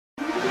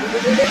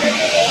Hi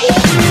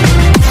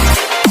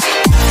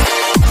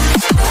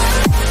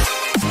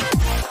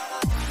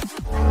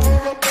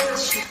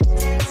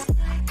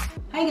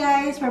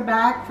guys, we're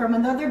back from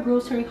another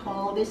grocery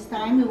haul. This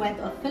time we went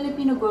to a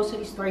Filipino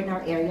grocery store in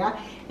our area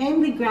and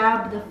we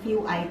grabbed a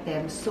few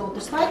items. So to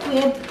start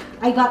with,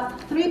 I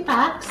got 3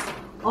 packs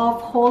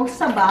of whole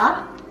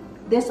saba.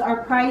 These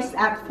are priced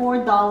at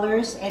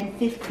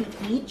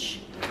 $4.50 each.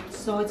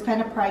 So it's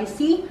kind of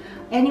pricey.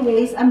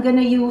 Anyways, I'm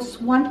gonna use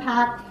 1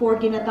 pack for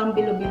ginatang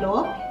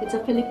bilo-bilo. It's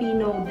a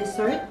Filipino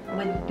dessert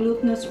with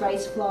glutinous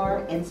rice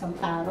flour and some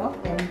taro,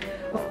 and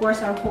of course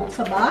our whole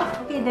saba.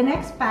 Okay, the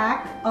next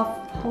pack of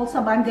whole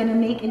saba I'm gonna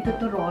make into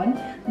turon.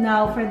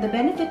 Now, for the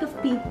benefit of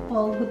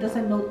people who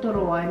doesn't know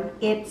turon,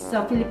 it's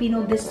a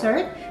Filipino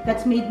dessert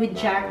that's made with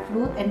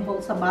jackfruit and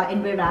whole saba,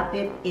 and we wrap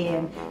it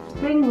in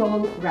spring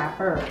roll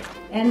wrapper.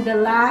 And the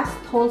last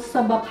whole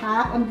saba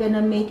pack I'm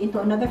gonna make into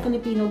another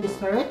Filipino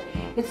dessert.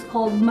 It's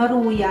called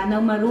maruya.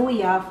 Now,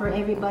 maruya, for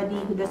everybody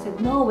who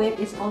doesn't know it,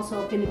 is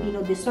also a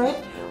Filipino dessert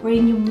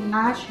wherein you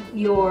mash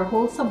your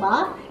whole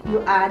saba,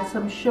 you add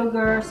some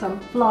sugar, some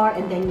flour,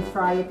 and then you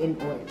fry it in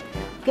oil.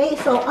 Okay,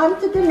 so on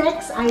to the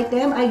next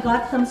item. I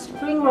got some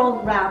spring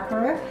roll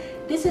wrapper.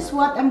 This is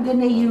what I'm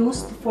gonna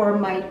use for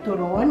my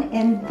turon,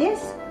 and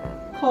this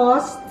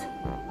cost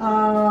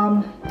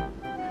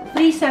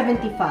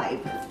 $3.75.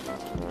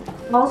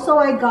 Also,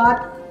 I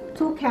got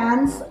 2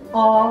 cans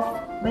of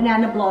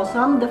banana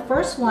blossom. The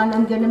first one,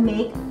 I'm gonna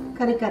make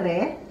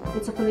kare-kare.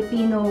 It's a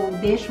Filipino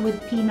dish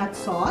with peanut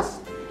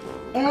sauce.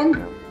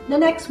 And the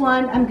next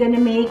one, I'm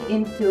gonna make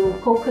into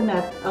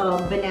coconut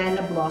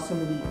banana blossom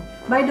leaf.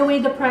 By the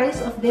way, the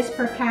price of this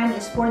per can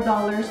is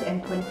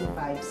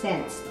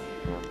 $4.25.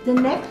 The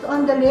next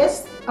on the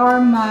list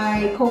are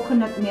my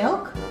coconut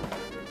milk.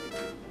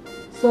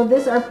 So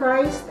these are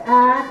priced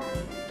at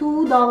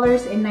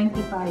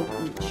 $2.95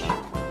 each.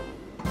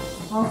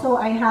 Also,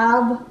 I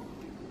have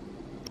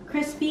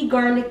crispy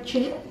garlic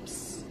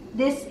chips.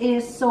 This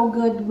is so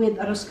good with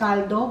arroz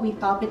caldo. We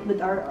top it with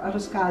our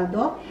arroz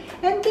caldo.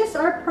 And these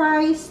are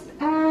priced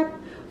at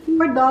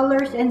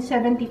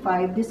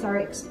 $4.75. These are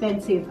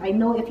expensive. I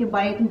know if you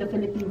buy it in the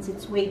Philippines,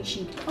 it's way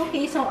cheap.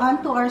 Okay, so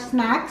on to our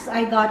snacks.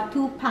 I got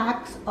 2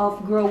 packs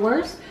of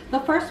growers. The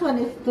first one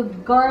is the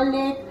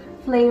garlic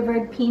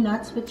flavored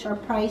peanuts, which are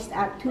priced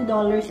at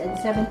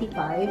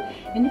 $2.75.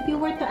 And if you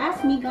were to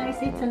ask me, guys,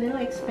 it's a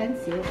little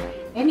expensive.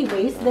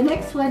 Anyways, the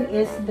next one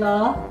is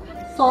the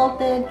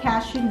salted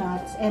cashew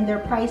nuts, and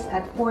they're priced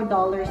at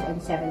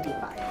 $4.75.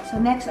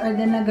 So next are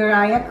the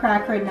Nagaraya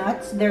cracker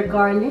nuts. They're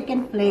garlic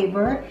and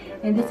flavor,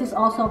 and this is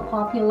also a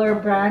popular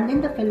brand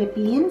in the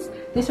Philippines.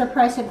 These are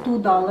priced at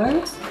 $2.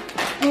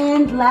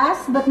 And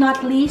last but not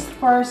least,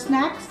 for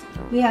snacks,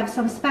 we have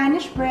some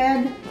Spanish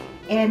bread,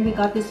 and we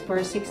got this for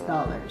 $6.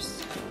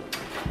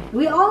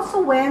 We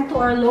also went to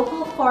our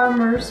local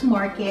farmers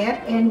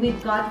market, and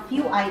we've got a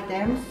few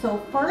items.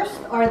 So first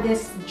are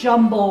this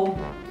jumbo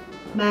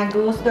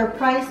mangoes. They're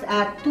priced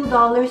at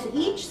 $2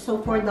 each, so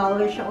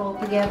 $4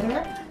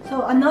 altogether.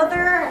 So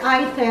another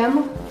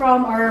item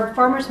from our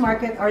farmers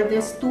market are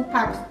these 2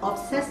 packs of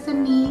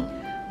sesame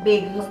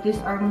bagels. These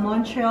are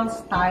Montreal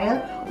style,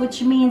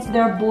 which means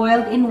they're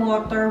boiled in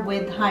water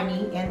with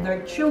honey, and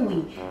they're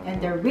chewy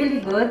and they're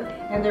really good,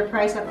 and they're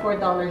priced at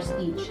 $4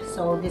 each.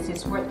 So this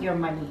is worth your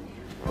money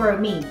for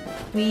me.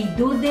 We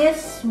do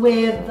this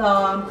with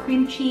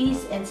cream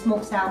cheese and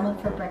smoked salmon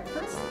for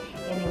breakfast,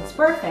 and it's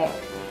perfect.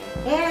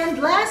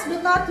 And last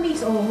but not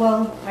least, oh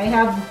well, I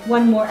have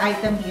one more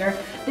item here.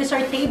 These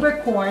are Tabor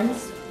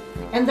corns,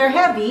 and they're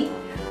heavy.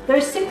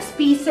 There's 6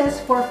 pieces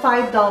for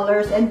 $5,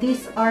 and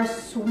these are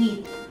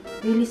sweet.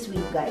 Really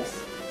sweet, guys.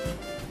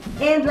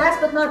 And last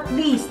but not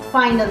least,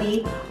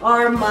 finally,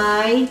 are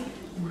my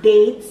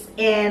dates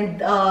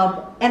and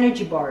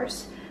energy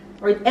bars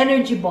or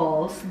energy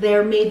balls.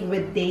 They're made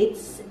with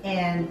dates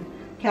and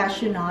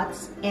cashew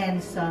nuts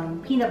and some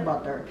peanut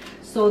butter.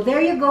 So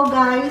there you go,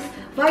 guys.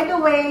 By the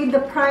way,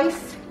 the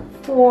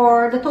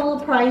total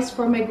price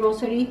for my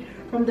grocery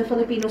from the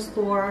Filipino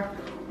store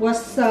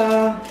was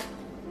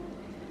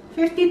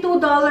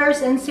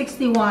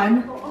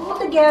 $52.61.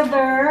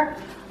 Altogether,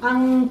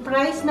 ang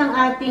price ng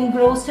ating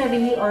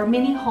grocery or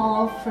mini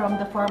haul from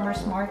the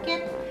farmers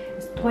market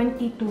is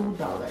 $22.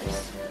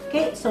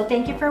 Okay, so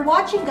thank you for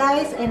watching,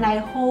 guys, and I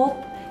hope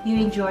you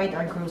enjoyed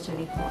our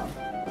grocery haul.